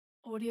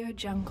Audio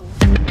Jungle.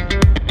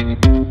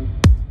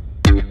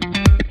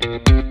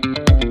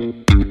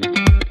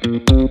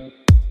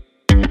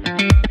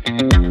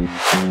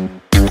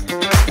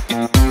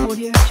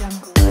 Audio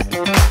Jungle.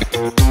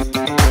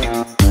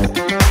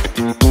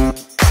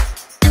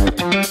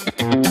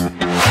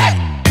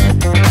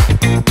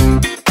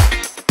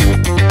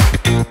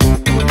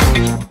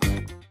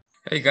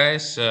 Hey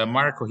guys,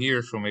 Marco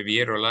here from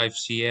Aviator Live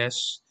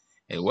CS.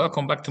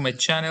 Welcome back to my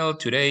channel.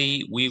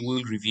 Today we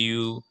will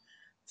review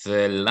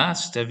the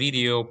last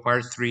video,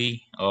 part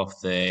 3 of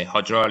the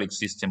hydraulic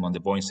system on the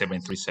Boeing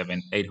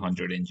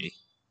 737-800NG.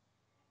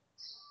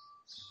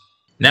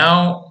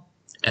 Now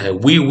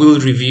we will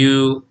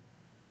review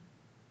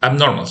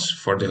abnormals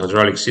for the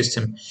hydraulic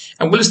system,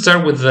 and we'll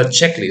start with the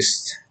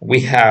checklist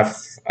we have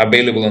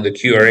available on the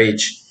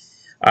QRH.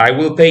 I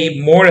will pay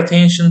more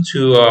attention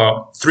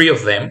to 3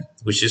 of them,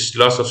 which is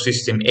loss of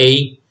system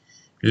A,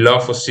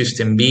 loss of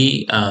system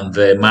B, and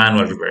the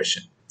manual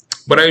reversion.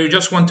 But I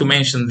just want to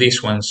mention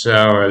these ones.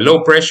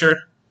 Low pressure,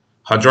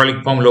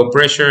 hydraulic pump low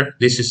pressure.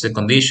 This is the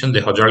condition.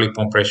 The hydraulic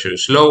pump pressure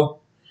is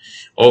low.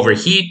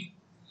 Overheat,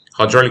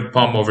 hydraulic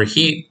pump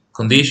overheat.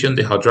 Condition,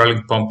 the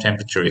hydraulic pump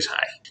temperature is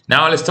high.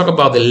 Now let's talk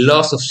about the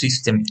loss of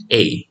system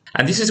A.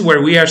 And this is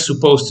where we are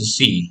supposed to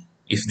see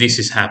if this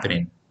is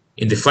happening.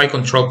 In the flight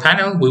control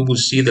panel, we will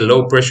see the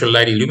low pressure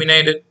light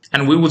illuminated,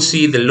 and we will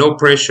see the low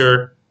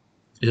pressure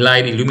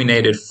light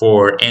illuminated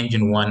for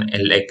engine 1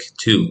 and leg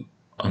 2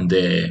 on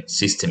the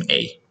system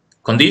A.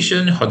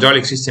 Condition,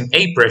 hydraulic system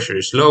A pressure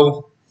is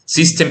low.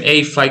 System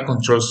A flight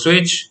control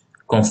switch,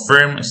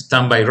 confirm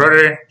standby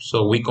rudder.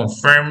 So we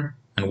confirm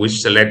and we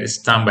select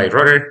standby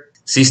rudder.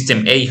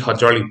 System A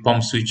hydraulic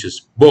pump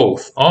switches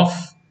both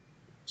off.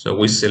 So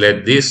we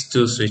select these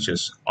 2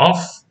 switches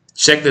off.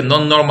 Check the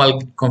non-normal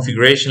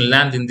configuration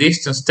landing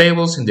distance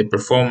tables in the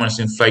Performance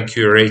in Flight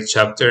QRH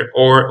chapter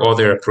or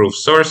other approved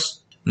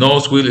source.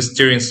 Nose wheel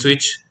steering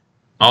switch,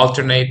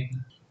 alternate,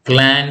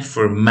 plan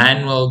for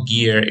manual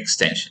gear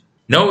extension.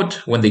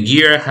 Note, when the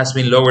gear has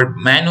been lowered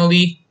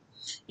manually,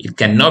 it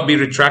cannot be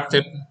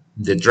retracted.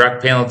 The drag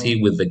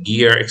penalty with the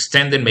gear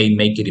extended may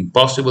make it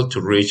impossible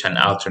to reach an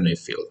alternate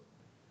field.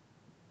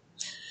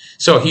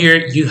 So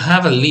here you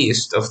have a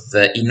list of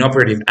the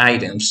inoperative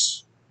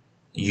items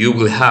you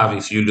will have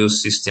if you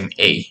lose system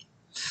A.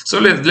 So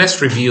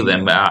let's review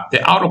them.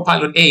 The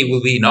autopilot A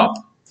will be in up,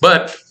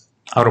 but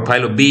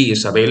autopilot B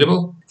is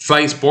available.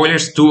 Flight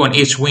spoilers 2 on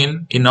each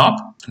wing in up.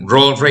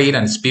 Roll rate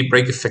and speed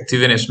brake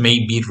effectiveness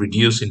may be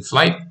reduced in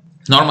flight.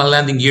 Normal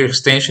landing gear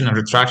extension and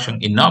retraction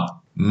in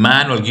up.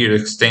 Manual gear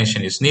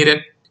extension is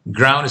needed.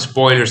 Ground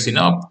spoilers in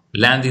up.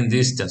 Landing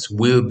distance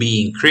will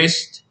be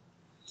increased.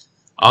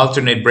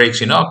 Alternate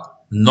brakes in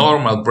up.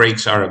 Normal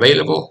brakes are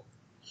available.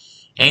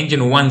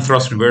 Engine 1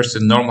 thrust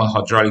reverser normal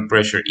hydraulic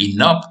pressure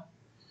in up.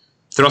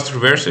 Thrust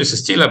reverser is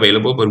still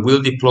available but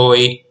will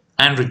deploy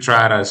and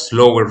retract at a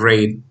slower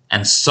rate,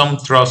 and some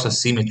thrust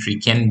asymmetry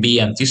can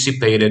be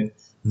anticipated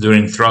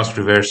during thrust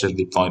reverser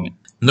deployment.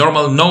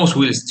 Normal nose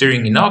wheel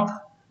steering in up.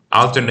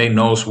 Alternate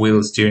nose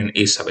wheel steering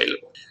is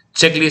available.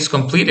 Checklist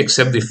complete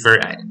except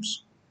deferred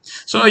items.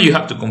 So you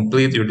have to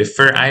complete your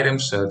deferred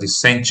items,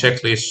 descent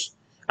checklist,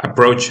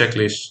 approach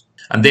checklist,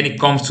 and then it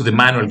comes to the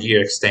manual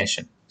gear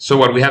extension. So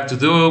what we have to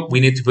do, we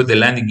need to put the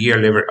landing gear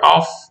lever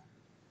off.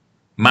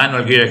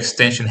 Manual gear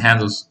extension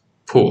handles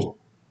pull.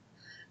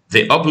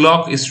 The up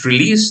lock is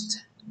released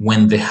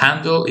when the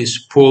handle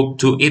is pulled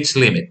to its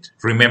limit.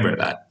 Remember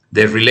that.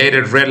 The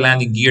related red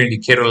landing gear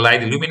indicator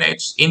light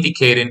illuminates,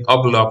 indicating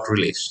up lock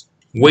release.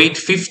 Wait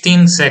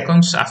 15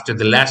 seconds after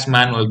the last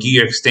manual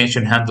gear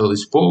extension handle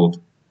is pulled.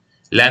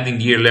 Landing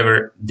gear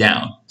lever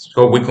down.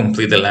 So we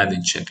complete the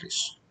landing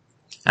checklist.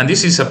 And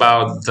this is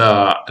about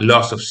the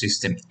loss of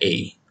system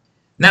A.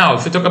 Now,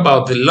 if we talk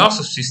about the loss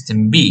of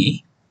system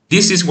B,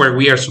 this is where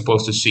we are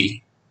supposed to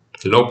see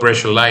the low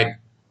pressure light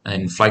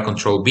and flight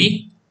control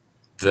B,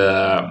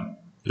 the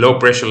low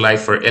pressure light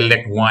for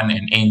leg 1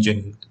 and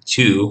engine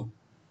 2,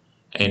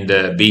 and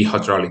the B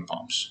hydraulic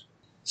pumps.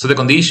 So the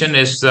condition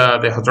is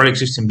the hydraulic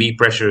system B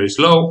pressure is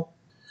low.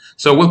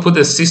 So we'll put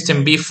the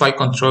system B flight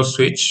control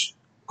switch,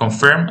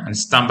 confirm, and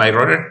standby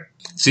rudder.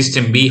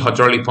 System B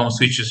hydraulic pump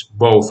switches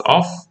both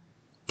off.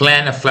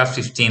 Plan a flap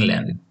 15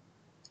 landing.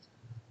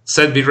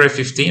 Set BREF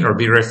 15 or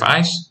BREF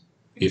ice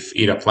if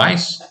it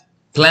applies.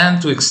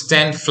 Plan to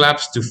extend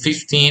flaps to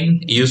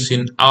 15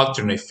 using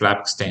alternate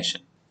flap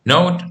extension.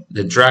 Note,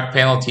 the drag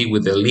penalty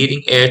with the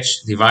leading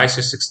edge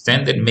devices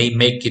extended may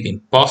make it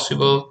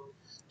impossible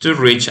to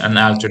reach an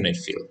alternate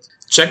field.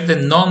 Check the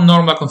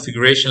non-normal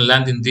configuration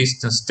landing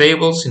distance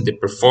tables in the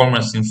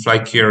Performance in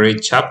Flight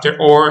QRH chapter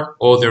or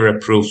other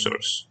approved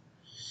source.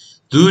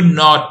 Do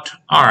not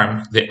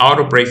arm the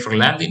auto brake for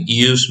landing,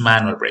 use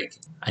manual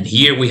braking. And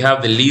here we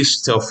have the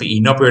list of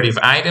inoperative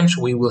items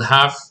we will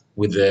have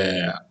with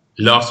the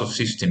loss of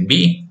system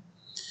B.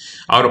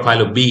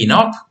 Autopilot B in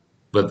up,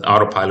 but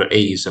autopilot A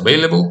is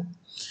available.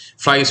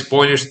 Flight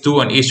spoilers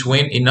 2 on each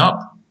wing in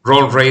up.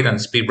 Roll rate and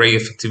speed brake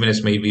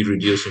effectiveness may be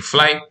reduced in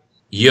flight.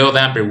 Yaw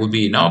damper will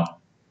be in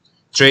up.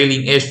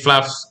 Trailing edge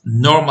flaps,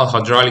 normal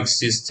hydraulic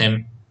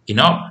system in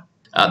up.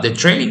 The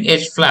trailing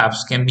edge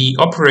flaps can be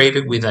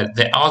operated with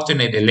the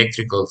alternate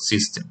electrical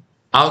system.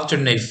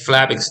 Alternate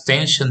flap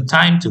extension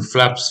time to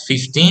flaps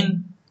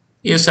 15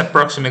 is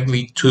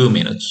approximately 2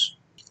 minutes.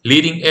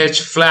 Leading edge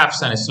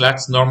flaps and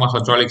slats normal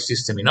hydraulic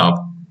system in up.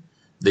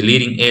 The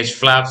leading edge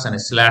flaps and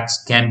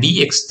slats can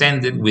be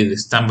extended with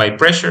standby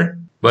pressure,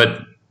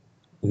 but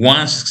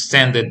once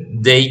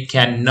extended, they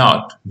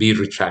cannot be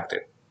retracted.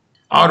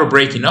 Auto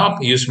braking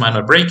up, use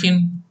manual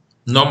braking.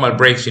 Normal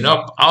brakes in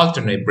up,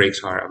 alternate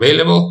brakes are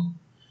available.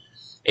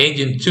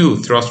 Engine 2,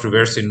 thrust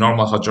reverser,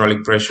 normal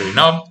hydraulic pressure in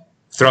up.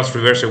 Thrust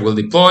reverser will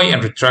deploy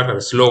and retract at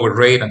a slower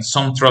rate, and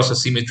some thrust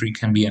asymmetry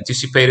can be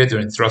anticipated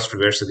during thrust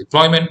reverser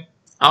deployment.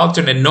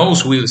 Alternate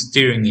nose wheel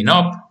steering in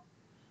up.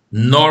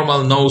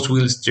 Normal nose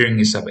wheel steering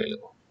is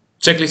available.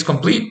 Checklist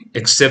complete,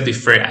 except the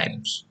deferred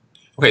items.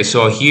 Okay,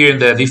 so here in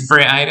the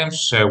deferred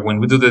items, when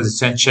we do the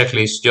descent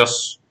checklist,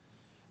 just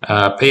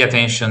pay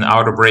attention,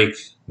 auto brake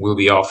will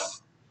be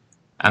off,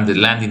 and the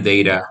landing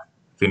data,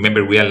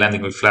 remember we are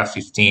landing with flap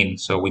 15,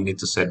 so we need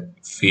to set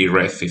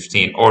VREF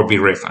 15 or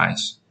VREF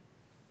ice.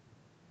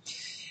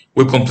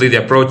 We'll complete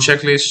the approach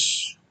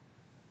checklist.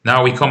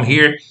 Now we come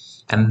here,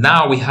 and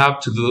now we have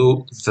to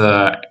do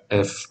the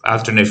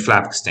alternate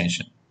flap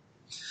extension.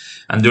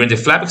 And during the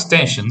flap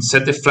extension,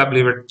 set the flap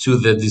lever to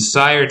the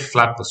desired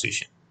flap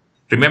position.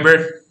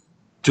 Remember,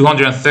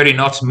 230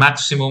 knots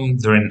maximum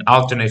during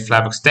alternate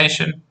flap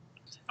extension.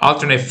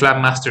 Alternate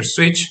flap master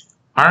switch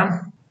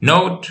arm.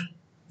 Note,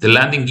 the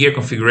landing gear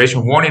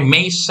configuration warning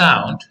may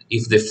sound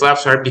if the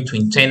flaps are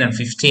between 10 and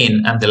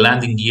 15 and the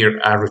landing gear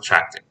are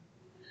retracted.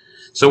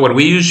 So what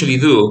we usually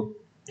do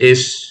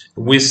is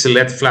we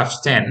select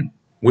flaps 10,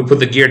 we put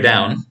the gear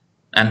down,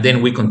 and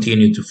then we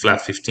continue to flap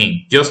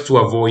 15, just to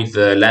avoid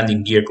the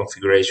landing gear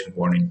configuration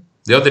warning.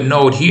 The other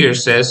note here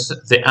says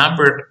the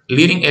amber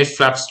leading edge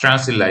flaps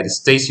transit light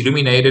stays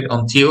illuminated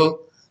until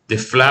the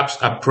flaps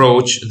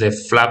approach the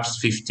flaps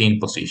 15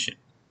 position.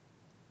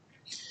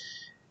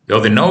 The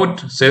other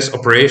note says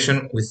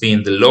operation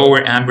within the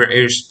lower amber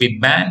airspeed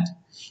band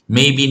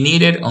may be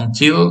needed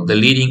until the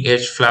leading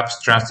edge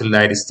flaps transit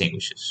light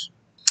extinguishes.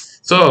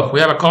 So we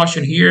have a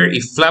caution here: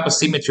 if flap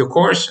asymmetry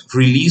occurs,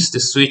 release the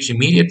switch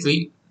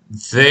immediately.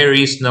 There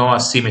is no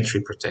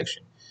asymmetry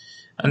protection.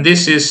 And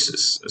this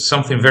is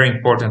something very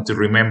important to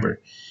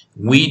remember.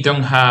 We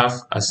don't have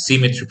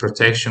asymmetry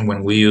protection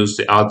when we use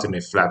the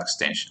alternate flap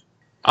extension.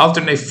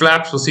 Alternate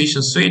flap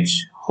position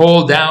switch,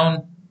 hold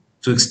down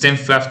to extend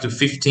flaps to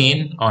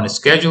 15 on a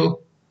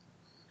schedule.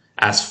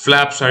 As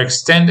flaps are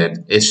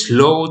extended,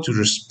 slow to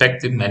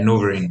respective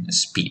maneuvering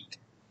speed.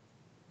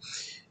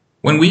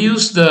 When we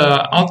use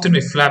the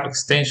alternate flap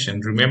extension,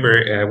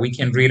 remember we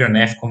can read on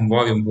FCOM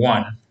Volume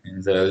 1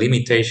 in the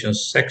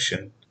limitations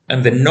section,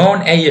 and the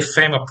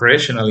non-AFM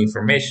operational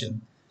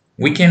information,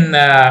 we can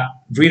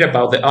read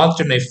about the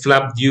alternate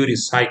flap duty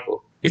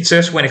cycle. It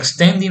says when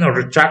extending or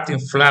retracting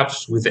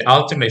flaps with the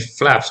alternate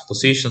flaps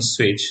position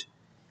switch,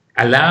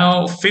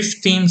 allow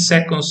 15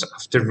 seconds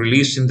after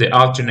releasing the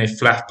alternate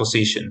flap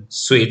position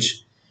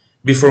switch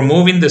before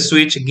moving the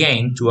switch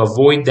again to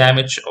avoid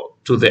damage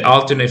to the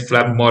alternate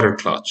flap motor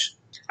clutch.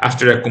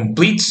 After a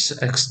complete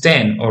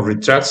extend or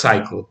retract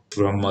cycle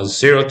from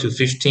 0 to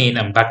 15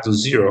 and back to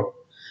 0,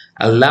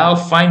 allow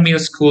 5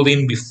 minutes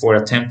cooling before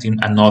attempting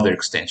another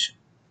extension.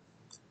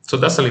 So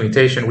that's a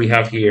limitation we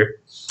have here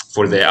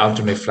for the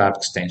alternate flap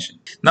extension.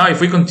 Now, if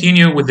we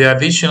continue with the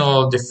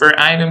additional deferred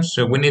items,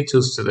 so we need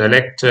to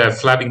select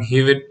flap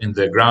inhibit in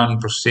the ground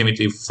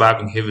proximity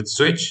flap inhibit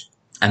switch,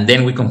 and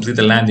then we complete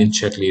the landing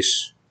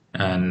checklist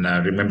and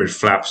remember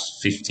flaps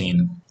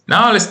 15.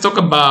 Now let's talk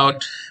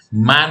about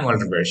manual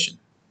reversion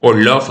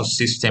or loss of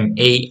system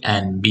A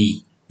and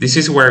B. This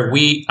is where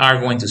we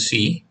are going to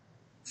see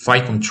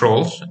 5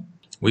 controls.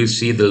 We'll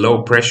see the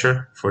low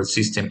pressure for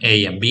system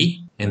A and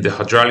B. In the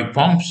hydraulic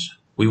pumps,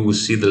 we will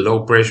see the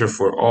low pressure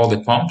for all the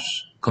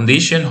pumps.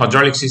 Condition,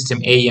 hydraulic system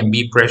A and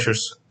B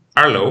pressures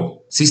are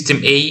low.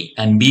 System A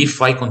and B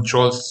 5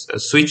 control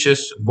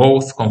switches,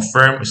 both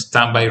confirm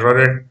standby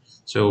rotor.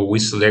 So we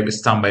select the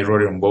standby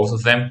rotor on both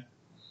of them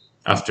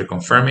after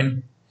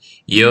confirming.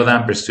 Yaw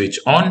damper switch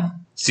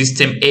on.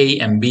 System A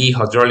and B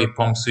hydraulic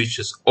pump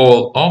switches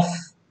all off.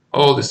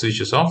 All the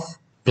switches off.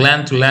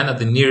 Plan to land at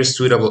the nearest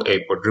suitable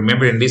airport.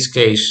 Remember, in this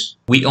case,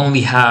 we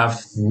only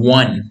have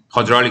one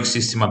hydraulic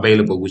system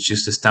available, which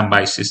is the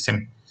standby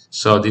system.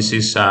 So this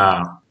is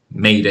a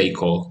Mayday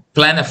call.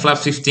 Plan a flap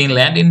 15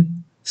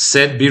 landing.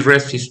 Set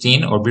BREF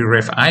 15 or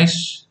BREF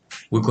ice.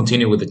 We'll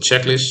continue with the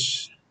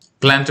checklist.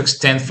 Plan to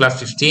extend flap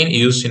 15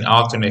 using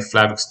alternate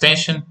flap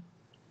extension.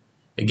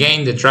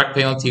 Again, the drag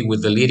penalty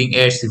with the leading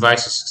edge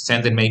devices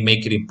extended may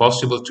make it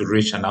impossible to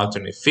reach an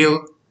alternate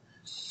field.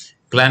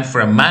 Plan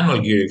for a manual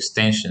gear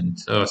extension.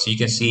 So you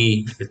can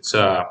see it's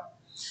a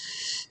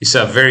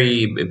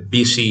very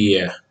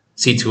busy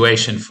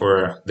situation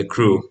for the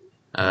crew.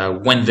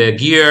 When the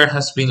gear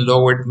has been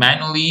lowered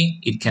manually,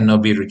 it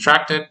cannot be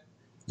retracted.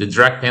 The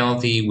drag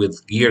penalty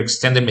with gear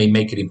extended may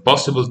make it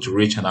impossible to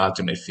reach an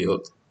alternate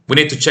field. We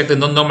need to check the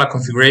non-normal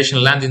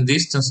configuration landing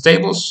distance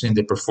tables in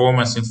the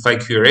Performance in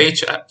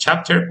 5QRH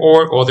chapter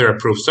or other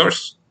approved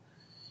source.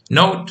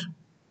 Note,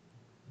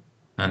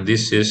 and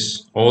this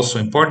is also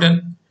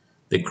important,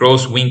 the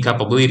gross wing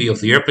capability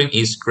of the airplane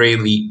is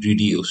greatly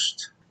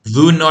reduced.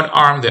 Do not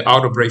arm the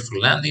auto brake for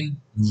landing.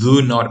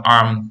 Do not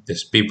arm the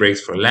speed brakes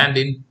for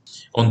landing.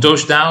 On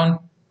touchdown,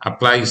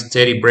 apply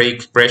steady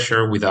brake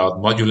pressure without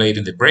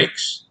modulating the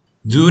brakes.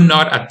 Do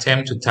not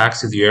attempt to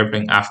taxi the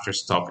airplane after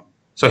stopping.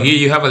 So here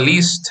you have a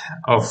list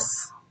of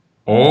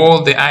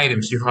all the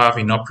items you have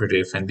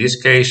inoperative. In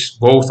this case,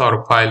 both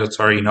autopilots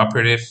are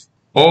inoperative.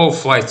 All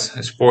flight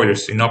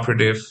spoilers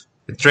inoperative.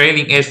 The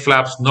trailing edge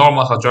flaps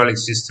normal hydraulic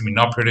system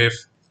inoperative.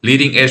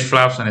 Leading edge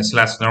flaps and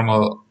 /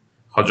 normal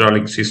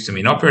hydraulic system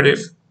inoperative.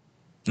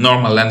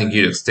 Normal landing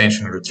gear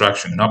extension and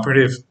retraction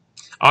inoperative.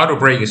 Auto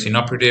brake is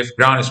inoperative.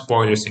 Ground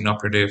spoilers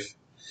inoperative.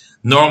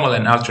 Normal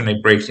and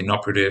alternate brakes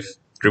inoperative.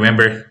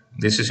 Remember,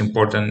 this is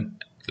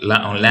important.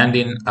 On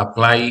landing,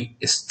 apply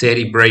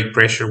steady brake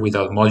pressure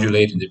without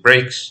modulating the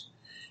brakes.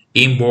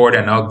 Inboard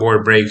and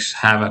outboard brakes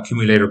have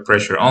accumulator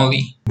pressure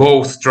only.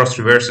 Both thrust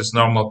reverses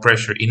normal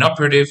pressure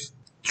inoperative.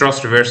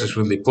 Thrust reverses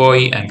will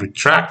deploy and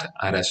retract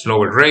at a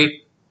slower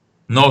rate.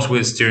 Nose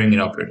wheel steering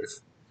inoperative.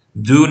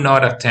 Do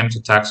not attempt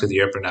to taxi the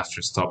airplane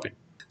after stopping.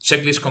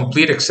 Checklist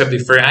complete except the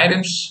fair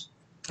items.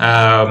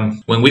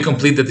 When we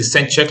complete the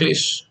descent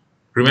checklist,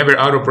 remember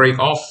auto brake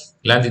off,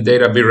 landing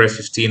data BREF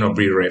 15 or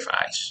BREF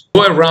ICE.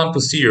 Go around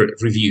procedure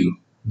review.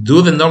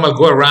 Do the normal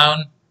go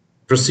around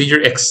procedure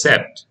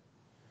except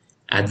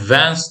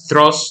advanced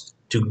thrust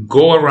to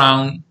go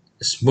around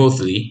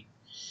smoothly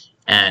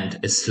and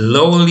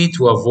slowly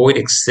to avoid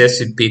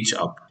excessive pitch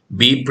up.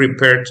 Be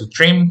prepared to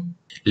trim.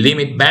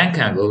 Limit bank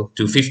angle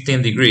to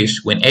 15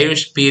 degrees when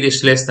airspeed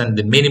is less than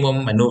the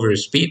minimum maneuver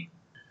speed.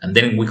 And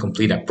then we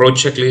complete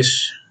approach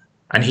checklist.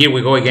 And here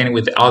we go again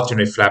with the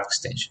alternate flap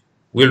extension.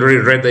 We already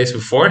read this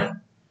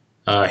before.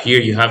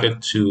 Here you have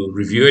it to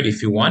review it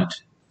if you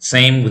want.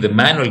 Same with the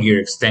manual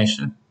gear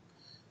extension.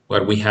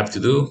 What we have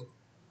to do.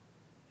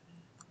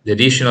 The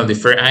additional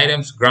defer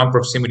items, ground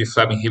proximity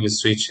flap inhibit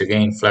switch,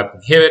 again flap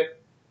inhibit.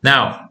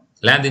 Now,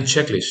 landing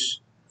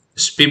checklist.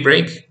 Speed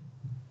brake,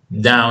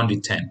 down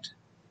detent.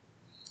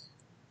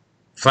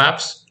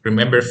 Flaps,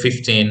 remember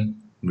 15,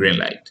 green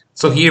light.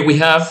 So here we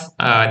have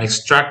an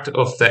extract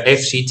of the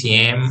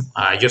FCTM.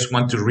 I just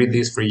want to read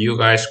this for you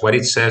guys, what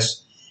it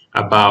says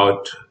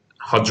about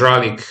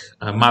hydraulic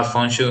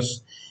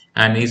malfunctions,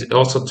 and it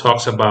also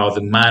talks about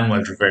the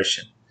manual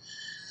reversion.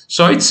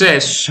 So it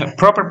says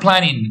proper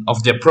planning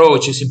of the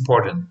approach is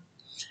important.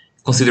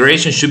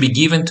 Consideration should be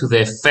given to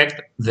the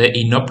effect the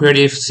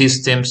inoperative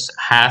systems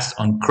has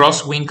on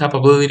crosswind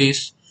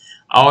capabilities,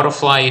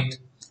 auto-flight,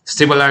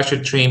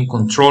 stabilizer trim,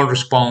 control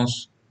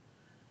response,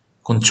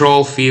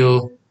 control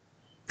field,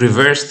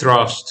 reverse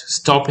thrust,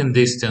 stopping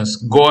distance,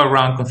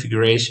 go-around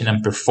configuration,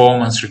 and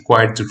performance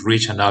required to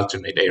reach an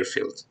alternate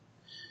airfield.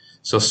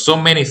 So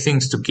many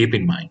things to keep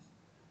in mind.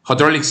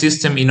 Hydraulic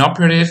system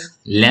inoperative,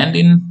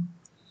 landing.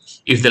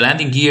 If the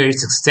landing gear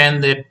is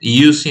extended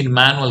using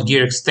manual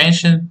gear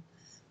extension,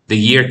 the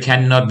gear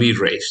cannot be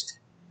raised.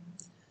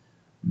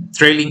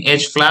 Trailing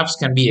edge flaps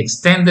can be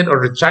extended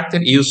or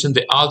retracted using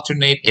the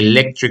alternate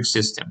electric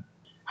system.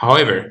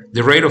 However,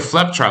 the rate of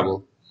flap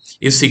travel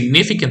is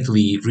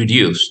significantly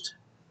reduced.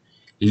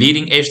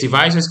 Leading edge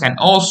devices can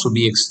also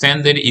be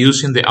extended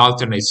using the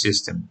alternate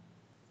system,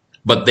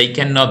 but they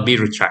cannot be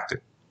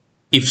retracted.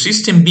 If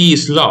system B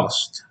is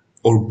lost,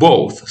 or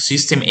both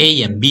system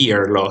A and B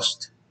are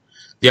lost,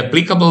 the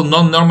applicable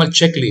non-normal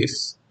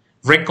checklist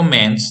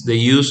recommends the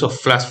use of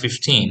flap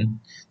 15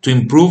 to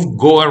improve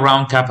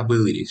go-around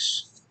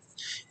capabilities.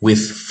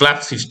 With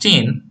flap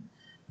 15,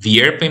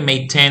 the airplane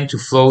may tend to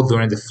float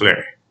during the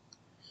flare.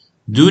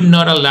 Do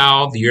not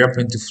allow the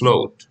airplane to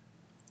float.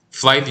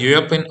 Fly the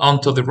airplane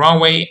onto the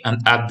runway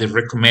and at the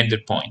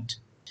recommended point.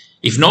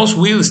 If nose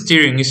wheel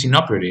steering is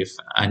inoperative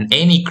and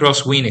any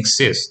crosswind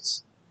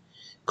exists,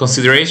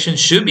 consideration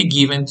should be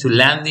given to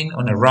landing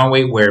on a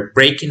runway where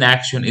braking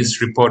action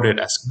is reported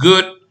as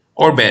good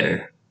or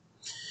better.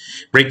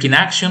 Braking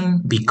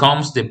action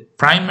becomes the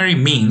primary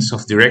means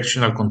of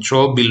directional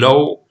control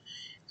below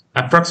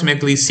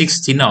approximately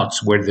 60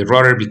 knots, where the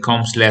rudder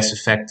becomes less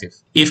effective.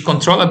 If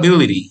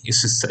controllability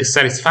is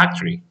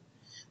satisfactory,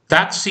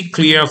 taxi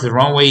clear of the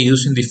runway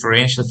using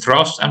differential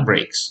thrust and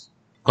brakes.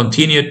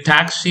 Continued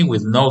taxi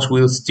with nose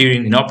wheel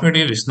steering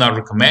inoperative is not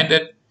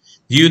recommended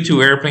due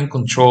to airplane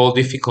control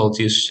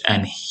difficulties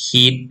and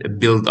heat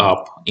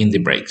build-up in the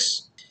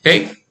brakes.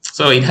 Okay,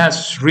 so it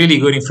has really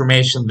good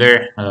information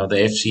there,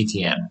 the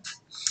FCTM.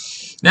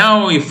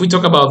 Now, if we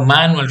talk about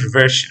manual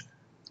reversion,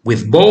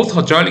 with both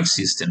hydraulic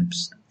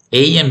systems,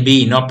 A and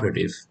B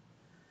inoperative,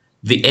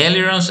 the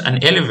ailerons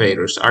and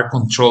elevators are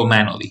controlled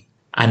manually.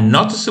 A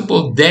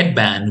noticeable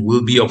deadband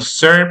will be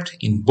observed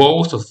in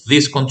both of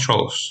these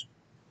controls.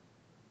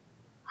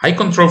 High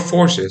control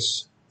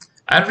forces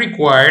are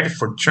required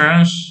for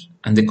turns,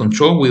 and the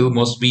control wheel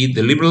must be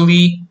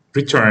deliberately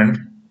returned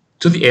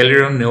to the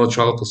aileron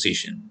neutral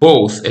position.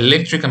 Both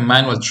electric and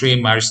manual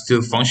trim are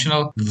still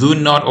functional. Do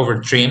not over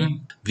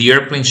trim. The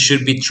airplane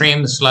should be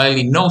trimmed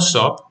slightly nose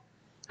up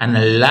and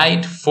a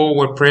light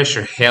forward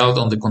pressure held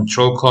on the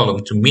control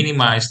column to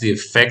minimize the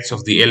effects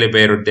of the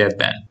elevator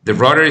deadband. The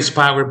rudder is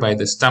powered by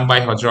the standby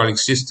hydraulic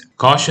system.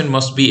 Caution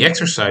must be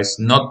exercised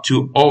not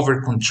to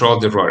over-control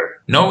the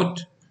rudder.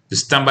 Note, the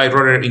standby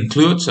rudder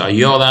includes a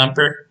yaw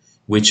damper,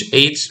 which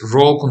aids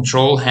roll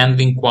control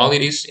handling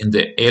qualities in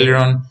the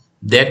aileron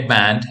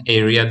deadband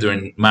area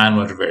during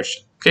manual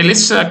reversion. Okay,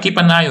 let's keep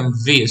an eye on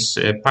this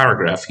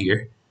paragraph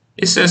here.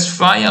 It says,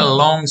 fly a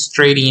long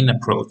straight-in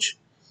approach.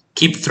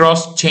 Keep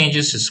thrust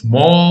changes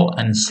small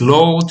and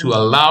slow to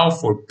allow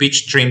for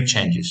pitch trim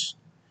changes.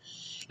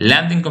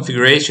 Landing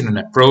configuration and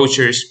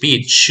approacher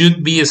speed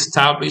should be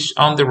established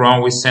on the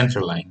runway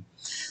centerline,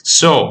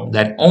 so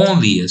that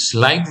only a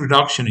slight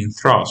reduction in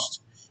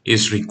thrust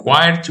is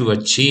required to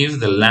achieve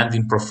the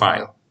landing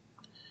profile.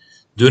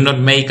 Do not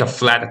make a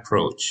flat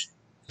approach.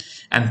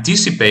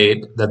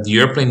 Anticipate that the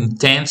airplane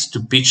tends to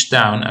pitch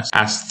down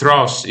as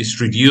thrust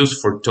is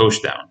reduced for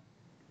touchdown.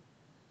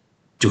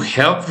 To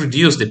help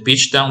reduce the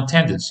pitch down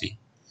tendency,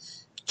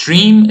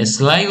 trim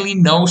slightly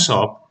nose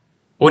up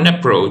on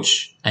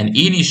approach and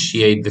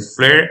initiate the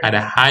flare at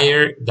a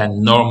higher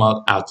than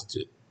normal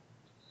altitude.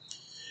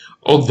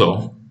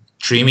 Although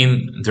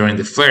trimming during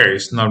the flare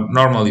is not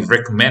normally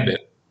recommended,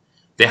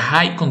 the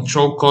high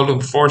control column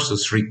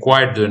forces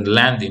required during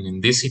landing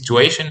in this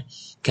situation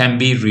can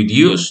be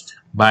reduced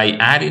by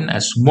adding a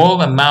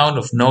small amount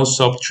of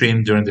nose-up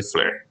trim during the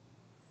flare.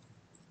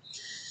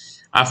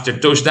 After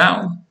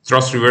touchdown,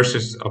 thrust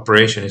reverses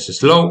operation is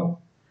slow.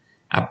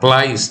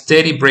 Apply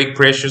steady brake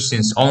pressure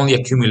since only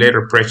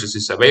accumulator pressure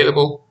is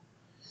available.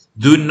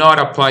 Do not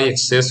apply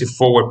excessive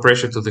forward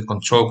pressure to the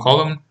control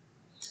column.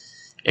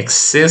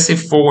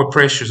 Excessive forward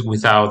pressures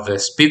without the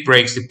speed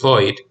brakes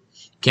deployed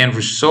can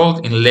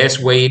result in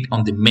less weight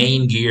on the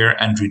main gear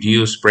and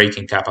reduce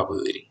braking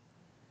capability.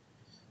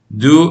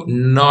 Do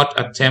not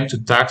attempt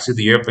to taxi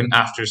the airplane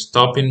after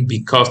stopping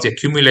because the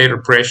accumulator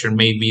pressure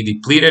may be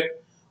depleted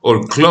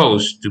or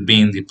close to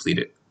being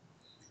depleted.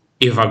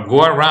 If a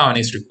go-around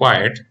is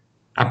required,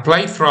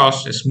 apply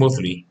thrust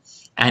smoothly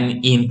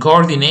and in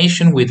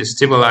coordination with the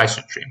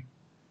stabilizer trim.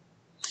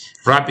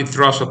 Rapid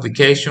thrust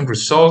application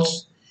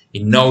results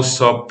in no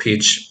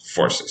sub-pitch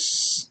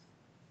forces.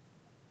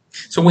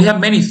 So we have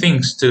many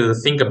things to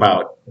think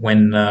about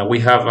when we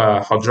have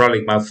a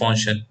hydraulic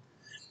malfunction.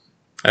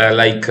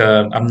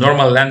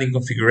 Abnormal landing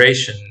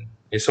configuration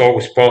is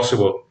always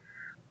possible.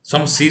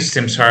 Some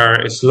systems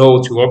are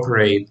slow to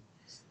operate.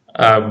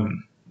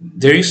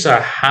 There is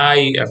a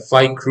high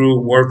flight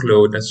crew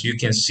workload, as you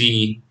can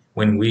see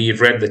when we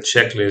read the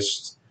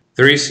checklist.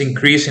 There is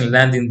increase in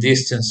landing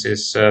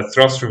distances.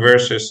 Thrust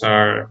reversers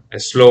are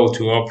slow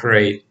to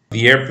operate.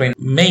 The airplane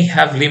may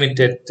have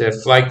limited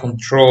flight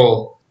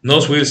control.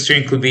 Nose wheel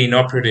steering could be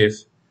inoperative.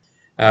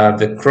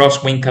 The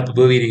crosswind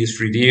capability is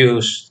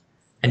reduced.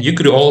 And you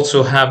could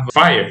also have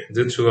fire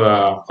due to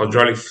a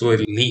hydraulic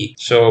fluid leak.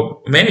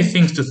 So many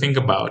things to think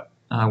about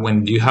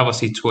when you have a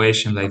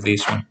situation like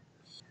this one.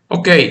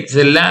 Okay,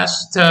 the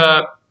last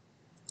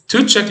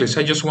two checklists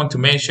I just want to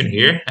mention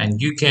here, and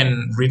you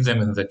can read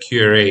them in the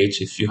QRH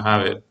if you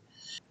have it,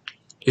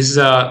 is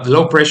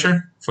low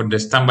pressure for the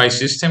standby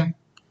system.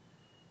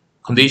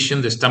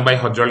 Condition, the standby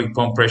hydraulic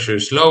pump pressure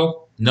is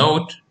low.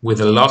 Note, with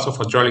the loss of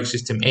hydraulic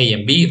system A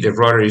and B, the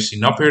rudder is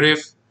inoperative.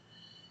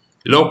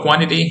 Low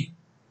quantity.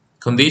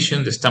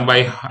 Condition, the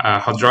standby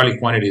hydraulic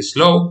quantity is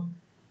low.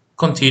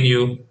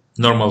 Continue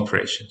normal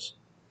operations.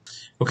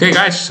 Okay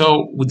guys,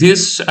 so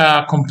this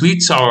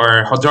completes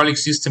our hydraulic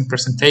system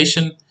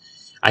presentation.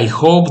 I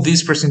hope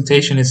this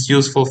presentation is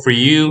useful for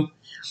you.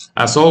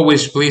 As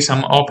always, please,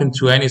 I'm open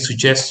to any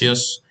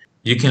suggestions.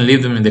 You can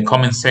leave them in the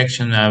comment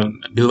section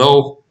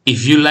below.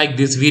 If you like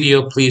this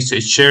video, please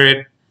share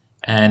it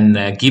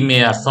and give me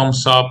a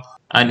thumbs up.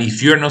 And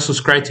if you're not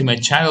subscribed to my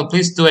channel,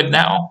 please do it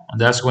now.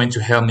 That's going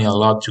to help me a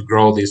lot to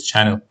grow this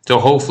channel. So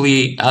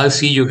hopefully I'll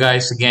see you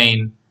guys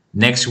again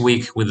next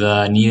week with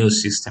a new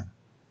system.